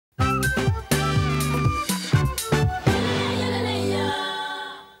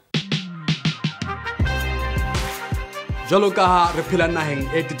Jwalo ka ha re phela naheng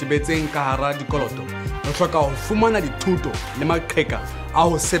e tetebetseng ka hara dikoloto, re hloka ho fumana dithuto le maqheka a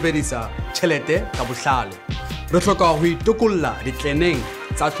ho sebedisa tjhelete ka bohlale. Re hloka ho itokolla ditleneng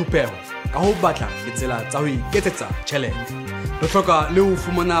tsa tlhopheho ka ho batla ditsela tsa ho iketsetsa tjhelete. Re hloka le ho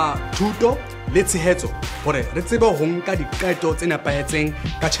fumana thuto le tshehetso hore re tsebe ho nka diqeto tse nepahetseng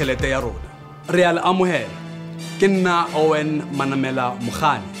ka tjhelete ya rona. Re a le amohela. Ke nna Owen Manamela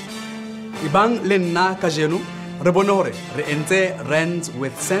Mokgane. Ibang le nna kajeno re bone hore re entse Rands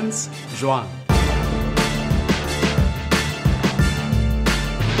with Sense jwang.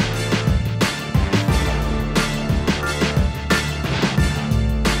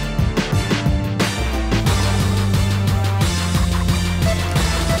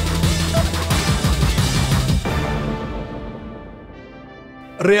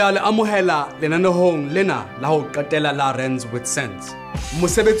 Re a le amohela lenanehong lena la ho qetela la Rands with Sense.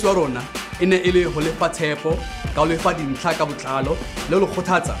 Mosebetsi wa rona e ne e le ho lefa tshepo ka ho lefa dintlha ka botlalo le ho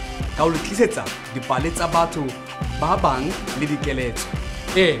kgothatsa ka ho tlisetsa dipale tsa batho ba bang le dikeletso.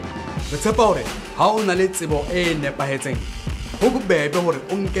 Re tshepa hore ha o na le tsebo e nepahetseng, ho bobebe hore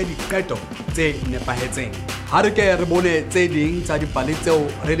o nke diqeto tse nepahetseng. Ha re ke re bone tse ding tsa dipale tseo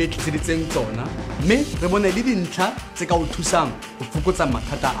re le tliseditseng tsona, mme re bone le dintlha tse ka o thusang ho fokotsa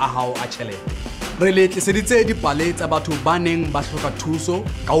mathata a hao a tjhelete. Re le tliseditse dipale tsa batho ba neng ba hloka thuso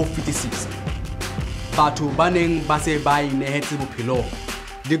ka ho fetisisa. Batho ba neng ba se ba inehetse bophelong.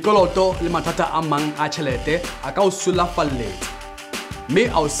 Dikoloto le mathata a mang a tjhelete a ka o sulafalletsa, mme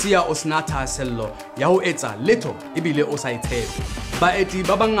a o siya o sena thahasello ya ho etsa letho ebile o sa itshepe. Baeti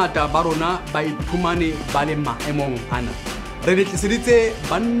ba bangata ba rona ba iphumane ba le maemong ana. Re le tliseditse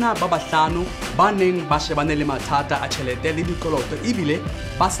banna ba bahlano ba neng ba shebane le mathata a tjhelete le dikoloto ebile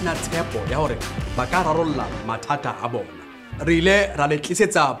ba sena tshepo ya hore ba ka rarolla mathata a bona. Re ile ra le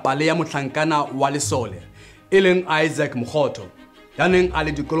tlisetsa pale ya mohlankana wa lesole, e leng Isaac Mokgotho, ya neng a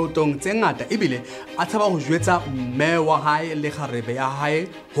le dikolotong tse ngata ebile a tshaba ho jwetsa mme wa hae le kgarebe ya hae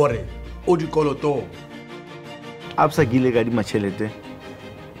hore o dikolotong. Absa ke ile ka di tjhelete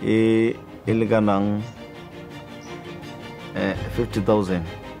e le kanang 50,000.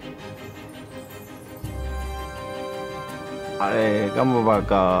 Ka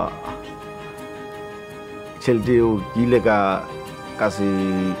mabaka tjhelete eo ke ile ka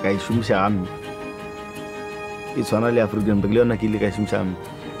e shumisa gamme, e tshwana le African Bank le yona ke ile ka e shumisa gamme.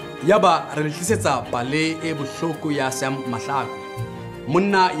 Yaba re le tlisetsa pale e bohloko ya Sam Mahlako,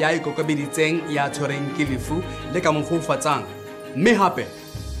 monna ya ikokobeditseng ya tshwereng ke lefu le ka mo fofatsang, mme hape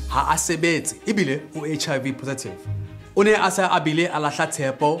ha a sebetse ebile o HIV positive. O ne a sa abile a lahla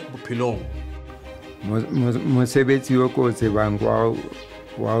tshepo bophelong. Mosebetsi o ko tsebang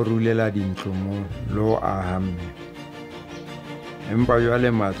wa o rulela dintlo mo lo a hamme, empa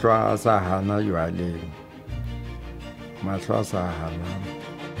jwale mahlo a sa hana jwale, mahlo a sa hana.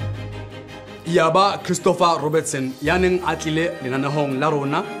 Yaba Christopher Robertson ya neng a tlile lenanehong la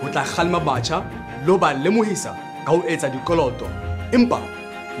rona ho tla kgalema batjha lo ba lemohisa ka ho etsa dikoloto, empa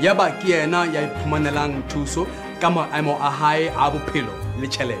yaba ke yena ya iphumanelang thuso ka maemo a hae a bophelo le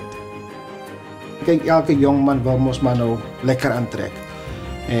tjhelete. Kijk, elke jongman wil mos maar nou lekker aantrek.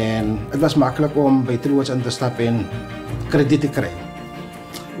 En het was makkelijk om bij RWS in te stappen en krediet te krijgen.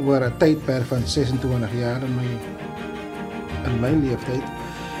 Over een tijdperk van 26 jaar in mijn leeftijd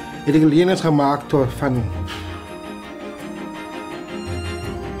heb ik lenings gemaakt van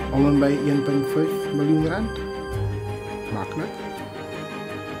om en bij 1,5 miljoen rand. Makkelijk.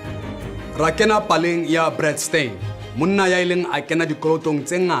 Rakena paleng ya Brad Stein, monna ya ileng a kena dikolotong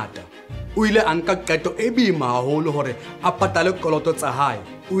tse ngata. O ile a nka qeto e boima haholo hore a patale koloto tsa hae.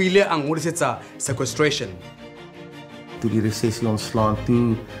 O ile a ngodisetsa sequestration. Toe die resessie ontslaan,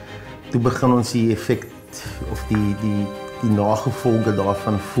 toe begin ons die effek of die nagevolge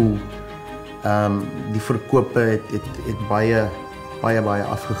daarvan voel. Die verkope het baie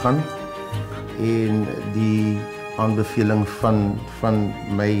afgegaan en die aanbeveling van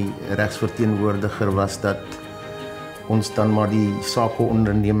my regsverteenwoordiger was dat ons dan maar die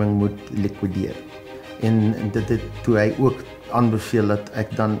sakeonderneming moet likwideer. En dit het toe hy ook aanbeveel dat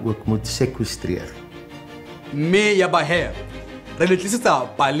ek dan ook moet sequestreer. Me ya baher, re le tlisetsa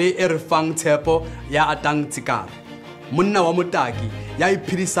pale e re fang tshepo ya Atang Tsikara, monna wa motaki ya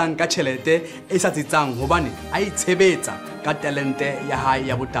iphedisang ka tjhelete e sa tsitsang hobane a itshebetsa ka talente ya hae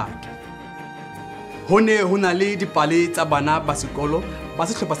ya botaki. Ho na le dipale tsa bana ba sekolo ba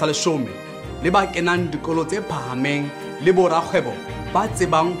sehlopha sa leshome le ba kenang dikolo tse phahameng le borakgwebo ba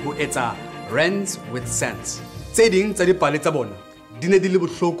tsebang ho etsa Rands with Sense. Tse ding tsa dipale tsa bona di ne di le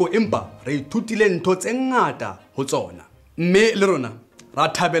bohloko, empa re ithutile ntho tse ngata ho tsona. Mme le rona ra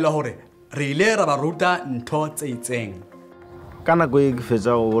thabela hore re ile ra ba ruta ntho tse itseng. ka nako e ke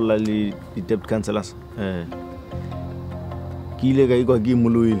fetsa go bolla le di-debt counsellors ke ile ka ikwa ke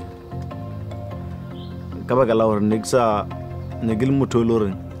imoloile ka baka la gore ne ke le motho e le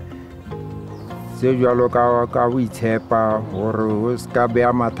goreng se jalo ka o itshepa gore o ska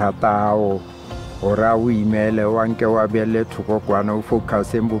bea mathata ao gore a o imele wa nke wa beele thoko kwana o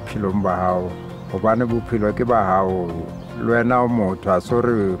focuseng bophelong ba gago gobane bophelo ke ba gago le wena o motho a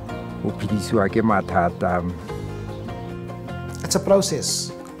sore o phedisiwa ke mathata. It's a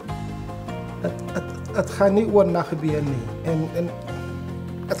process. Het gaat niet oor na gebeur nie. En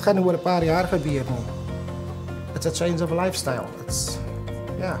het gaat niet oor 'n paar jaar gebeur nie. It's a change of lifestyle. It's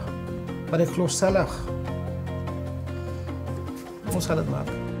ja. Maar ek glo stellig. Ons gaan dit maak.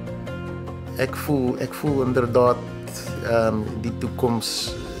 Ek voel inderdaad die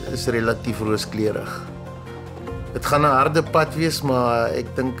toekoms is relatief rooskleurig. Het gaan 'n harde pad wees, maar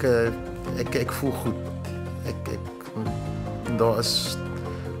ek dink ek voel goed.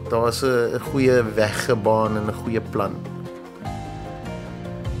 Daar is 'n goeie weg gebaan en 'n goeie plan.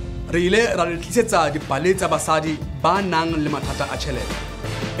 Re ile ra le tlisetsa dipale tsa basadi ba nang le mathata a tjhelete.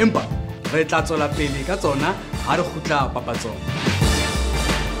 Empa re tla tswela pele ka tsona ha re khutla papatsong.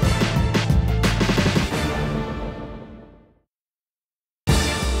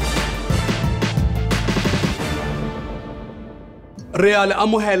 Re a le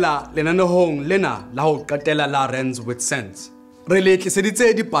amohela lenanehong lena la ho qetela la Rents with Sense. Re le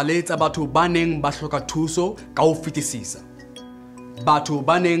tliseditse dipale tsa batho ba neng ba hloka thuso ka ho fetisisa. Batho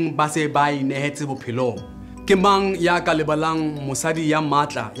ba neng ba se ba inehetse bophelong. Ke mang ya ka lebalang mosadi ya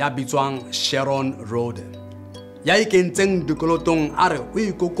matla ya bitswang Sharon Rhodes. Ya ikentseng dikolotong a re o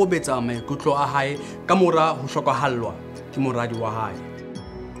ikokobetsa maikutlo a hae ka mora ho hlokahallwa ke moradi wa hae.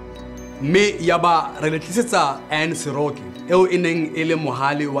 Mme ya ba re le tlisetsa Anne Siroki eo e neng e le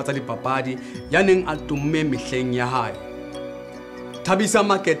mohale wa tsa dipapadi ya neng a tumme mehleng ya hae. Thabisa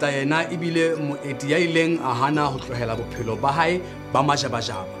Maketa yena ebile moeti ya ileng a hana ho tlohela bophelo ba hae ba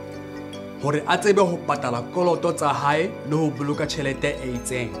majabajaba hore a tsebe ho patala koloto tsa hae le ho boloka tjhelete e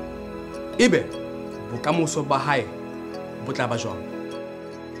itseng. Ebe bokamoso ba hae bo tla ba jwang?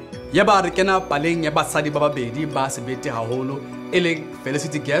 Ya ba re kena paleng ya basadi ba babedi ba sebete haholo e leng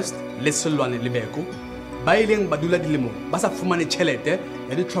Felicity Guest le Selwane Lebeko ba ileng ba dula dilemo ba sa fumane tjhelete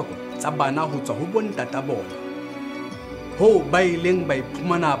ya ditlhoko tsa bana ho tswa ho bontata bona. Ho ba ileng ba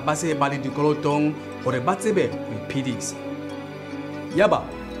iphumana ba se ba le dikolotong hore ba tsebe ho iphedisa. Yaba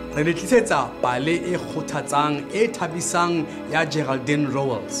re le tlisetsa pale e kgothatsang e thabisang ya Geraldine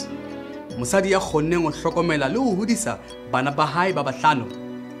Rowells, mosadi ya kgonneng ho hlokomela le ho hodisa bana ba hae ba bahlano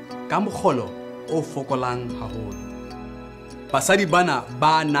ka mokgolo o fokolang haholo. Basadi bana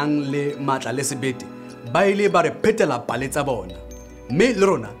ba nang le matla le sebete ba ile ba re phetela pale tsa bona, mme le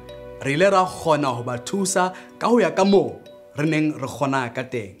rona re ile ra kgona ho ba thusa ka ho ya ka moo re neng re kgona ka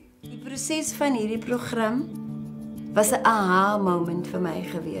teng. Die proses van hierdie program was 'n aha moment vir my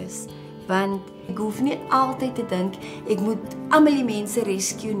gewees, want ek hoef nie altyd te dink ek moet almal die mense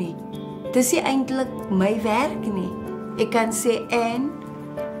rescue nie. Dis nie eintlik my werk nie. Ek kan sê en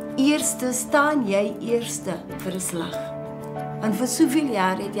eerste staan jy eerste vir 'n slag. Want vir soveel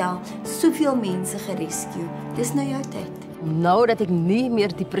jare het jy al soveel mense gerescue. Dis nou jou tyd. Nou dat ek nie meer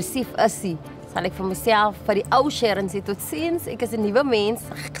depressief is nie, sal ek vir myself vir die ou Sharon sê totsiens, ek is 'n nuwe mens,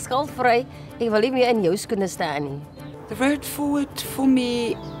 skuldvry. Ek wil nie meer in jou skoene staan nie. The road forward for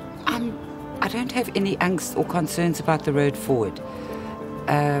me, I don't have any angst or concerns about the road forward.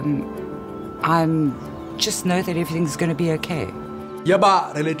 I'm just know that everything's going to be okay.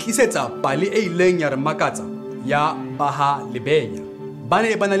 Yaba re le tlisetsa pale e ileng ya re makatsa ya Baha Lebeya. Ba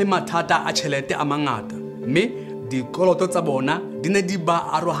ne ba na le mathata a tjhelete a mangata, mme dikoloto tsa bona di ne di ba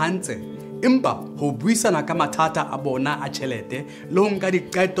arohantse. Empa ho buisana ka mathata a bona a tjhelete le ho nka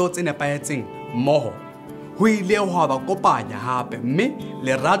diqeto tse nepahetseng mmoho ho ile ho ba kopanya hape, mme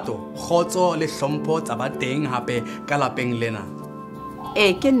lerato, kgotso le hlompho tsa ba teng hape ka lapeng lena.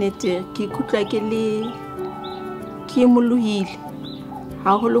 Ke nnete ke ikutlwa ke molohile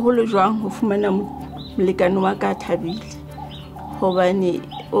haholoholo jwang ho fumana molekane wa ka thabile hobane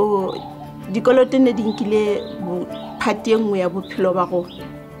dikoloto ne di nkile phate nngwe ya bophelo ba rona,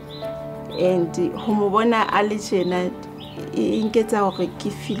 and ho mo bona a le tjena e nketsa hore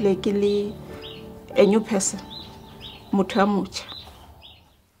ke file ke le a new person, motho a motjha.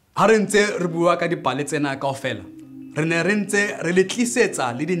 Ha re ntse re bua ka dipale tsena kaofela, re ne re ntse re le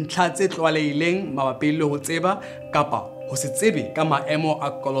tlisetsa le dintlha tse tlwaelehileng mabapi le ho tseba kapa ho se tsebe ka maemo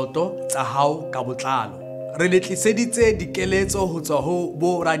a koloto tsa hao ka botlalo. Re le tliseditse dikeletso ho tswa ho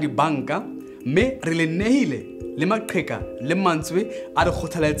bo radibanka, mme re le nehile le maqheka le mantswe a re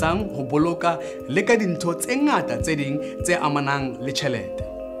kgothaletsang ho boloka le ka dintho tse ngata tse ding tse amanang le tjhelete.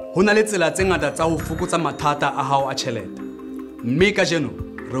 Ho na le tsela tse ngata tsa ho fokotsa mathata a hao a tjhelete, mme ka jeno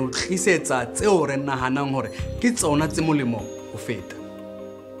re o tlisetsa tseo re nahanang hore ke tsona tse molemo ho feta.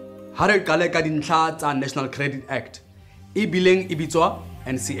 Ha re qale ka dintlha tsa National Credit Act, e bileng e bitswa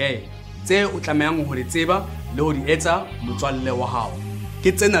NCA, tse o tlamehang ho di tseba le ho di etsa motswalle wa hao.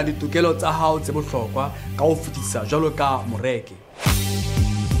 Ke tsena ditokelo tsa hao tse bohlokwa ka ho fetisa jwalo ka moreki.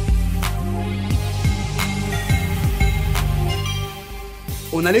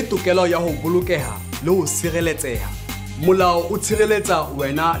 O na le tokelo ya ho bolokeha le ho sireletseha. Molao o tshireletsa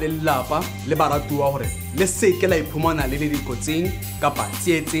wena le lelapa le baratuwa hore le se ke la iphumana le dikotsing kapa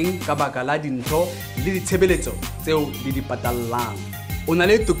tsietsing ka baka la dintho le ditshebeletso tseo le di patallang. O na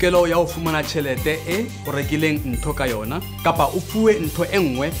le tokelo ya ho fumana tjhelete e o rekileng ntho ka yona kapa o fuwe ntho e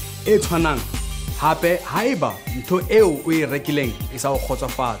nngwe e tshwanang hape haeba ntho eo o e rekileng e sa o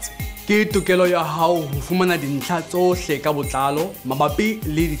kgotsofatse. Ke tokelo ya hao ho fumana dintlha tsohle ka botlalo mabapi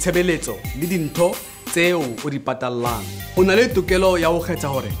le ditshebeletso le dintho tseo o di patallang. O na le tokelo ya ho kgetha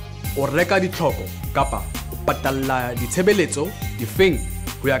hore o reka ditlhoko kapa o patalla ditshebeletso difeng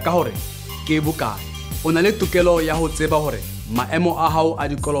ho ya ka hore ke bokae. O na le tokelo ya ho tseba hore maemo a hao a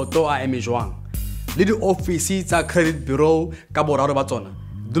dikoloto a eme jwang. Le diofisi tsa credit bureau ka boraro ba tsona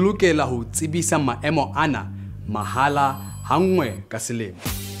di lokela ho tsebisa maemo ana mahala hangwe ka selemo.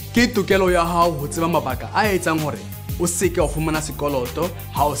 Ke tokelo ya hao ho tseba mabaka a etsang hore o seke wa fumana sekoloto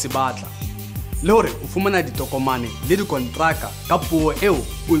ha o se batla, le hore o fumana ditokomane le dikontraka ka puo eo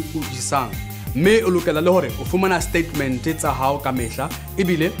o utlwisisang, mme o lokela le hore o fumana statement tsa hao ka mehla,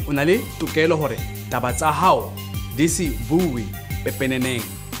 ebile o na le tokelo hore taba tsa hao di se bue pepeneneng.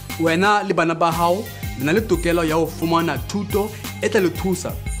 Wena le bana ba hao le na le tokelo ya ho fumana thuto e tla le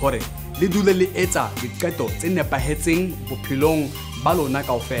thusa hore le dule le etsa diqeto tse nepahetseng bophelong ba lona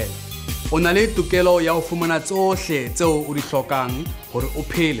kaofela. O na le tokelo ya ho fumana tsohle tseo o di hlokang hore o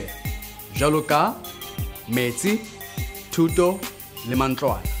phele, jwalo ka metsi, thuto le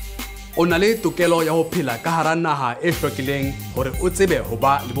mantlwana. O na le tokelo ya ho phela ka hara naha e hlokileng hore o tsebe ho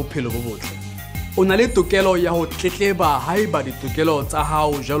ba le bophelo bo botle. O na le tokelo ya ho tletleba haeba ditokelo tsa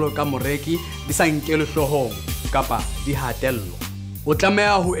hao jwalo ka moreki di sa nkelwe hloohong kapa di hatellwa. O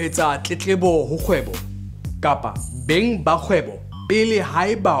tlameha ho etsa tletlebo ho kgwebo kapa beng ba kgwebo pele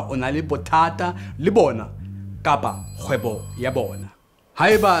haeba o na le bothata le bona kapa kgwebo ya bona.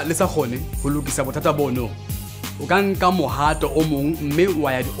 Haeba le sa kgone ho lokisa bothata bono, o ka nka mohato o mong mme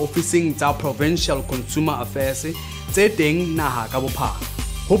wa ya diofising tsa Provincial Consumer Affairs tse teng naha ka bophara.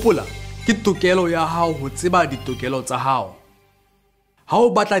 Hopola, ke tokelo ya hao ho tseba ditokelo tsa hao. Ha o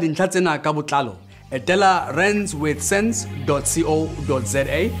batla dintlha tsena ka botlalo, etela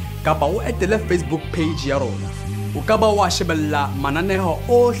randswithsense.co.za kapa o etele Facebook page ya rona. O ka ba wa shebella mananeho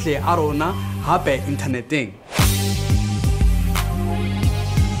ohle a rona hape inthaneteng.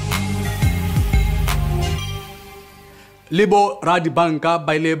 Lebo radibanka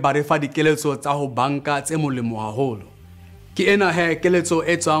ba ile ba re fa dikeletso tsa ho banka tse molemo haholo. Ke ena he keletso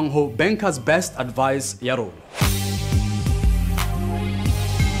e tswang ho Bankers Best Advice ya rona.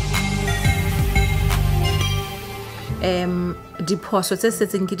 Diphoso tse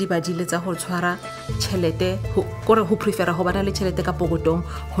setseng ke di badile tsa ho tshwara tjhelete kore ho prefera ho bana le tjhelete ka pokotong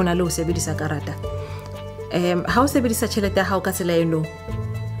hona le ho sebedisa karata. Ha o sebedisa tjhelete ya hao ka tsela eno,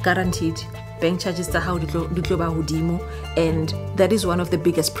 guaranteed bank charges tsa hao di tlo ba hodimo, and that is one of the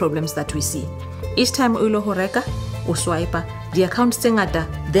biggest problems that we see. Each time o ilo ho reka o swipe the account tse ngata,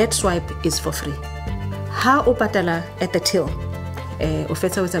 that swipe is for free. Ha o patala at the till, o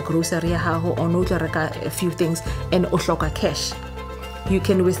fetsa with a grocery ya hao or no tlo reka a few things and o hloka cash, you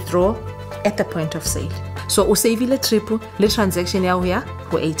can withdraw at the point of sale. So o save le trip le transaction ya ho ya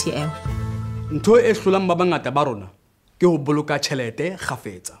ho ATM. Ntho e hlolang ba bangata ba rona ke ho boloka tjhelete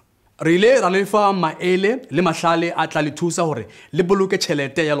kgafetsa. Re ile ra lefa maele le mahlale a tla le thusa hore le boloke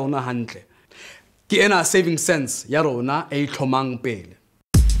tjhelete ya lona hantle. Ke ena saving sense ya rona e itlhomang pele.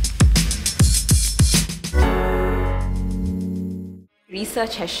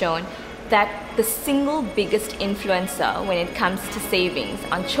 Research has shown that the single biggest influencer when it comes to savings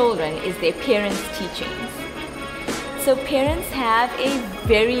on children is their parents' teachings. So parents have a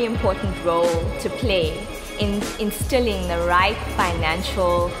very important role to play in instilling the right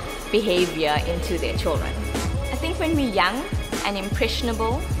financial behavior into their children. I think when we're young and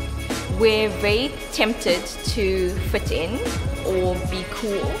impressionable, we're very tempted to fit in or be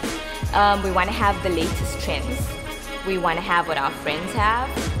cool. We want to have the latest trends. We want to have what our friends have.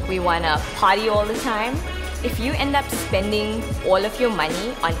 We want to party all the time. If you end up spending all of your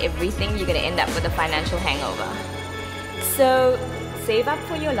money on everything, you're going to end up with a financial hangover. So save up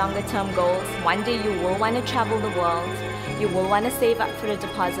for your longer term goals. One day you will want to travel the world. You will want to save up for a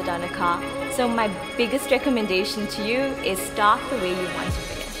deposit on a car. So my biggest recommendation to you is start the way you want to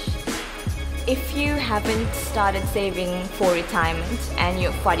finish. If you haven't started saving for retirement and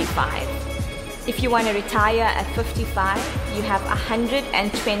you're 45, if you want to retire at 55, you have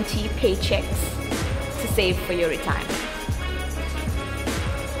 120 paychecks to save for your retirement.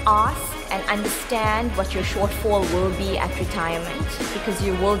 Ask and understand what your shortfall will be at retirement, because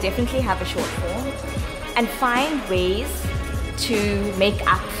you will definitely have a shortfall, and find ways to make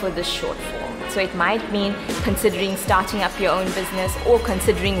up for this shortfall. So it might mean considering starting up your own business or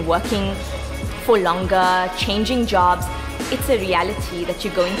considering working for longer, changing jobs. It's a reality that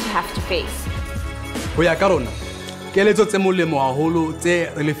you're going to have to face. Ho ya ka rona, keletso tse molemo haholo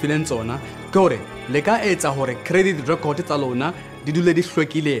tse re le fileng tsona ke hore le ka etsa hore credit record tsa lona di dule di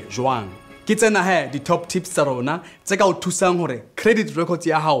hlwekile jwang. Ke tsena he di top tips tsa rona tse ka o thusang hore credit record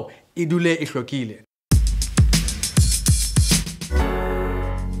ya hao e dule e hlwekile.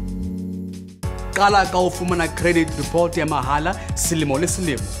 Qala ka o fumana credit report ya mahala selemo le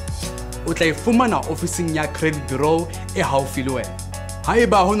selemo. O tla e fumana ofising ya credit bureau e haufi le wena.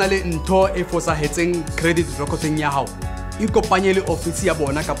 Haeba hona le ntho e fosahetseng credit recording ya hao, ikopanye le ofisi ya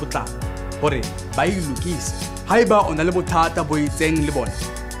bona ka potlako hore ba e lokise. Haeba ona le bothata bo itseng le bona,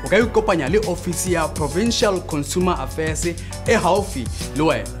 o ka ikopanya le ofisi ya Provincial Consumer Affairs e haufi le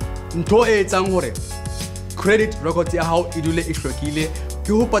wena. Ntho e etsang hore credit record ya hao e dule e hlwekile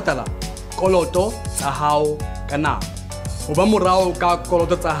ke ho patala koloto tsa hao ka nako. Ho ba morao ka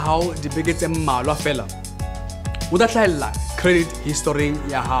koloto tsa hao dibeke tse mmalwa fela, o tla hlahella credit history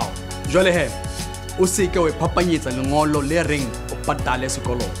ya hao. Jwale he, o se ke o iphapanyetsa lengolo le reng o patale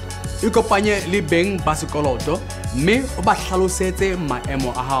sekoloto. Ikopanye le beng ba sekoloto mme o ba hlalosetse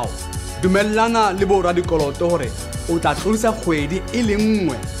maemo a hao. Dumellana le bo radikoloto hore o tla tlodisa kgwedi e le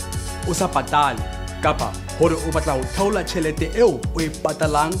nngwe o sa patale, kapa hore o batla ho thaola tjhelete eo o e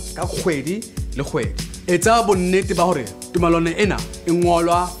patalang ka kgwedi le kgwedi. Etsa bonnete ba hore tumalano ena e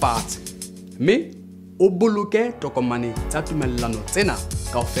ngolwa fatshe, mme o boloke tokomane tsa tumellano tsena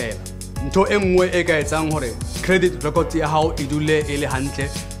kaofela. Ntho e nngwe e ka etsang hore credit record ya hao e dule e le hantle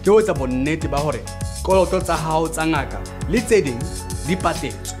ke ho etsa bonnete ba hore koloto tsa hao tsa ngaka le tse ding di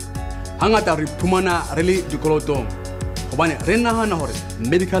patetswe. Hangata re phumana re le dikolotong hobane re nahana hore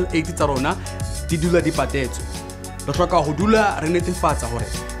medical aid tsa rona di dula di patetswe. Re hloka ho dula re netefatsa hore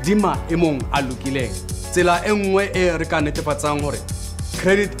di maemong a lokileng. Tsela e nngwe e re ka netefatsang hore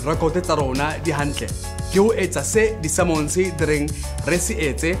credit record tsa rona di hantle ke ho etsa se di-summons di reng re se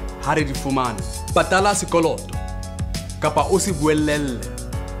etse ha re di fumana. Patala sekoloto kapa o se buellelle,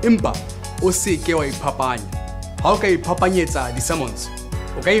 empa o se ke wa iphapanya. Ha o ka iphapanyetsa di-summons,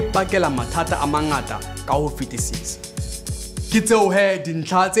 o ka ipakela mathata a mangata ka ho fetisisa. Ke tseo he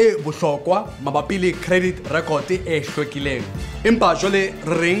dintlha tse bohlokwa mabapi le credit record e hlwekileng. Empa jwale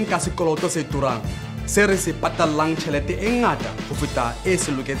re reng ka sekoloto se turang, se re se patalang tjhelete e ngata ho feta e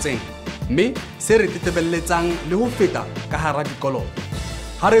se loketseng, mme se re tetebelletsang le ho feta ka hara dikoloto.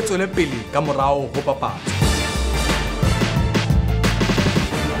 Ha re tswele pele ka morao ho papatso.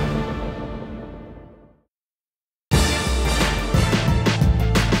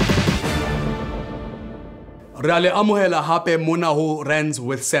 Re a le amohela hape mona ho Rands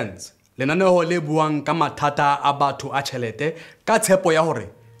with Sense, lenaneo le buang ka mathata a batho a tjhelete ka tshepo ya hore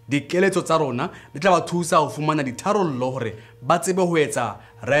dikeletso tsa rona di tla ba thusa ho fumana ditharollo hore ba tsebe ho etsa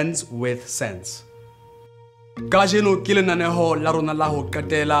Rands with Sense. Kajeno ke lenaneo la rona la ho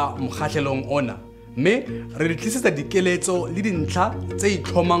qetela mokgahlelong ona, mme re di tlisetsa dikeletso le dintlha tse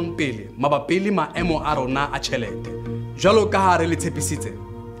itlhomang pele mabapi le maemo a rona a tjhelete. Jwalo ka ha re le tshepisitse,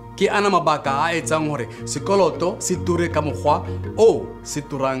 ke ana mabaka a etsang hore sekoloto se ture ka mokgwa o se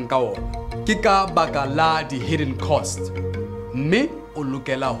turang ka ona. Ke ka baka la di-hidden cost, mme o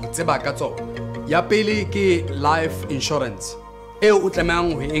lokela ho tseba ka tsona. Ya pele ke life insurance, eo o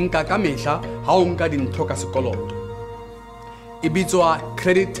tlamehang ho e nka ka mehla ha o nka dintho ka sekoloto. E bitswa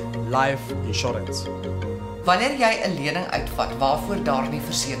credit life insurance. Wanneer jy 'n lening uitvat waarvoor daar nie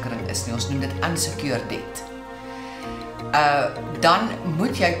versekering is nie, ons noem dit unsecured debt. Dan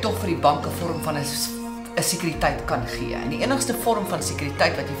moet jy tog vir die bank 'n vorm van 'n sekuriteit kan gee. En die enigste vorm van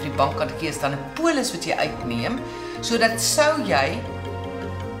sekuriteit wat jy vir die bank kan gee is dan 'n polis wat jy uitneem, sodat sou jy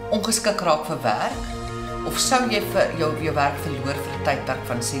ongeskik raak vir werk, of sou jy vir jou werk verloor vir 'n tydperk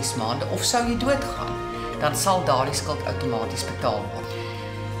van 6 maande, of sou jy doodgaan, dan sal daardie skuld outomaties betaal word.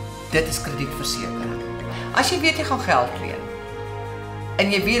 Dit is kredietversekering. As jy weet jy gaan geld leen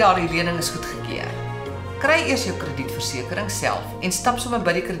en jy weet daardie lening is goedgekeur, Kry eers jou kredietversekering self en stap sommer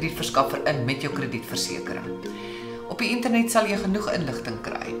by die kredietverskaffer in met jou kredietversekering. Op die internet sal jy genoeg inligting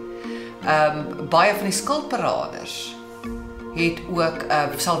kry. Baie van die skuldberaders het ook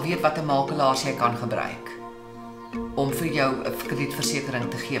sal weet watter makelaars jy kan gebruik om vir jou 'n kredietversekering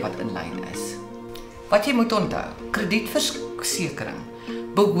te gee wat in lyn is. Wat jy moet onthou, kredietversekering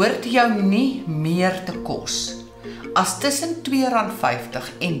behoort jou nie meer te kos as tussen R2.50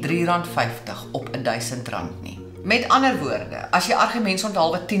 en R3.50 op R1.000 nie. Met ander woorde, as jy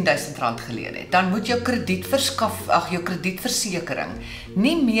argumentsonthaalwe R10.000 geleen het, dan moet jou kredietversekering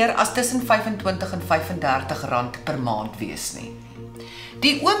nie meer as tussen R25 en R35 per maand wees nie.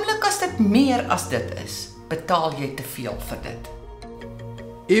 Die oomblik as dit meer as dit is, betaal jy te veel vir dit.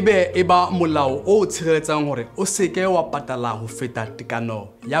 Eba molao o tshireletsang hore o seke wa patala ho feta tekano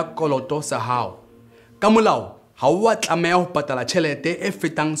ya koloto sa hao. Ka molao, ha wa tlameha ho patala tjhelete e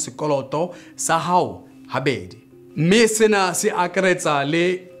fetang sekoloto sa hao habedi. Mme sena se akaretsa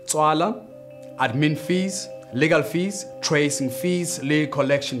le tswala, admin fees, legal fees, tracing fees, le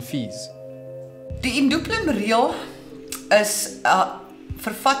collection fees. Die induplim reël is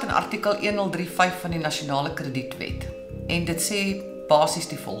vervat in artikel 1035 van die Nasionale Kredietwet en dit sê basies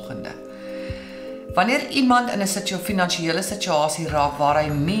die volgende. Wanneer iemand in 'n finansiële situasie raak waar hy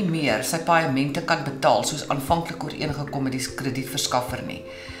nie meer sy paemente kan betaal soos aanvanklik ooreengekom met die kredietverskaffer nie,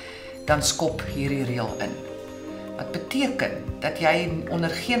 dan skop hierdie reël in. Wat beteken dat jy onder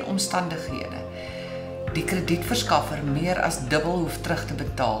geen omstandighede die kredietverskaffer meer as dubbel hoef terug te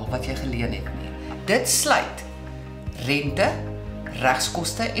betaal wat jy geleen het nie. Dit sluit rente,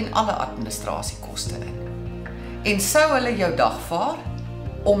 regskoste en alle administrasiekoste in. En sou hulle jou dagvaar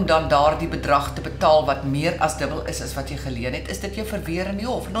om dan daardie bedrag te betaal wat meer as dubbel is as wat jy geleen het, is dit jou verweer in die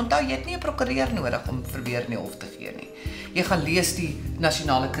hof. En onthou, jy het nie 'n prokureur nodig om verweer in die hof te gee nie. Jy gaan lees die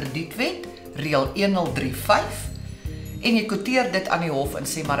Nasionale Kredietwet, reël 1035, en jy quoteer dit aan die hof en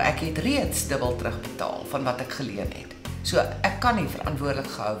sê, maar ek het reeds dubbel terugbetaal van wat ek geleen het. So ek kan nie verantwoordelik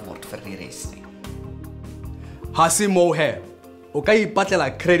gehou word vir die res nie. Hasi mohe. O ka ipatlela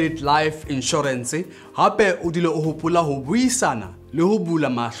credit life insurance hape o dile o hopola ho buisana le ho bula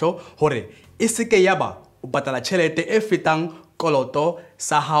mahlo hore e seke yaba o patala tjhelete e fetang koloto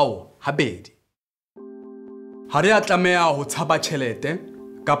sa hao habedi. Ha re a tlameha ho tshaba tjhelete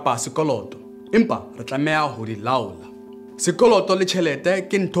kapa sekoloto, empa re tlameha ho di laola. Sekoloto le tjhelete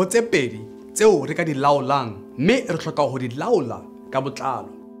ke ntho tse pedi tseo re ka di laolang, mme re hloka ho di laola ka botlalo.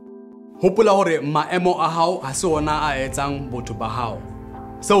 Hopola hore maemo a hao ha se ona a etsang botho ba hao.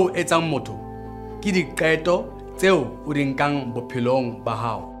 Seo etsang motho ke diqeto tseo o di nkang bophelong ba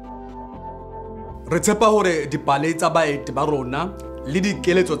hao. Re tshepa hore dipale tsa baeti ba rona le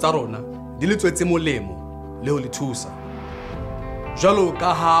dikeletso tsa rona di le tswetse molemo le ho le thusa. Jwalo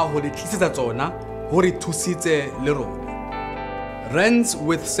ka ha ho le tlisetsa tsona ho re thusitse le rona.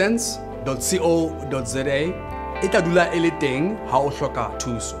 RWS.co.za e tla dula e le teng ha o hloka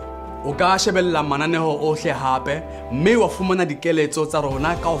thuso. O ka shebella mananeo ohle hape, mme wa fumana dikeletso tsa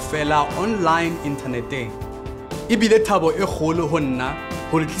rona kaofela online interneteng. Ebile thabo e kgolo ho nna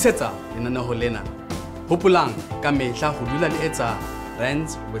ho le tlisetsa lenaneo lena. Hopolang ka mehla ho dula le etsa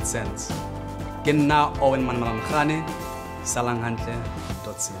Rents with Sense. Ke nna Owen Manmalamkhane, salang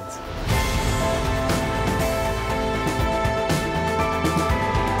hantle.co.za.